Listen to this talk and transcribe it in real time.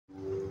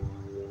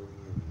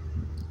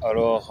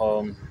Alors,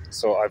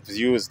 so I've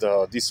used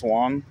this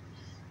one,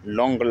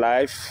 Long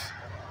Life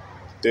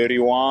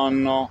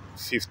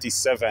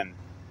 3157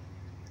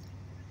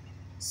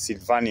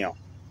 Sylvania.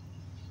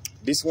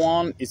 This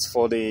one is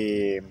for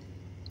the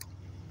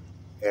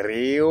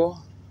rear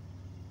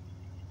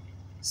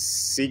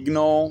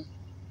signal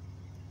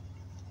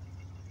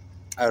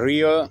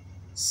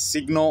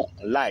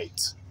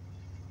light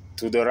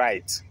to the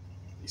right.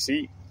 You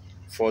see,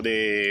 for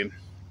the,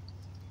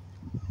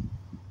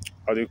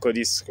 how do you call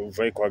this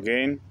vehicle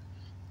again?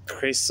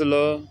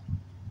 Chrysler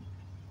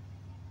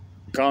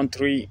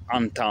country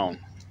and town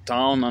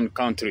and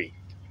country.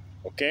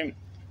 Okay,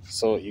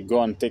 so you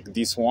go and take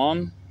this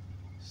one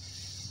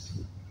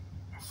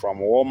from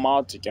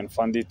Walmart. You can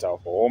find it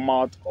at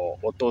Walmart or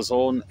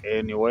AutoZone,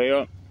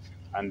 anywhere,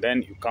 and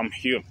then you come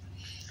here.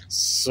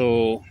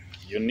 So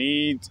you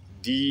need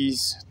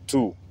these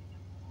two.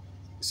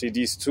 See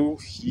these two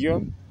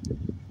here?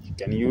 You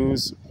can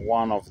use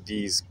one of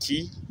these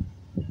key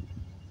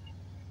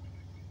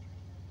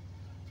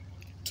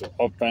to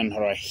open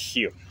right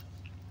here.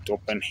 To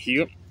open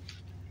here,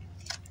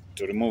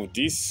 to remove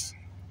this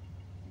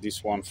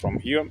one from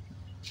here,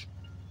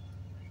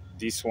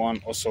 this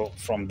one also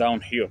from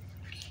down here.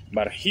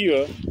 But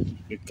here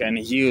you can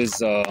use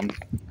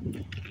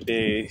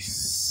the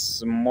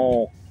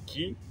small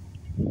key.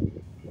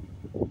 You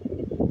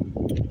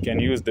can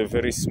use the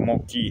very small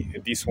key,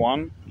 this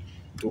one,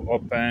 to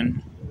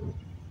open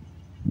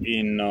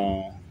in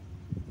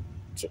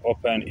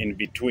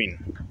between.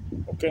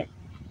 Okay,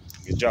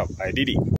 good job, I did it.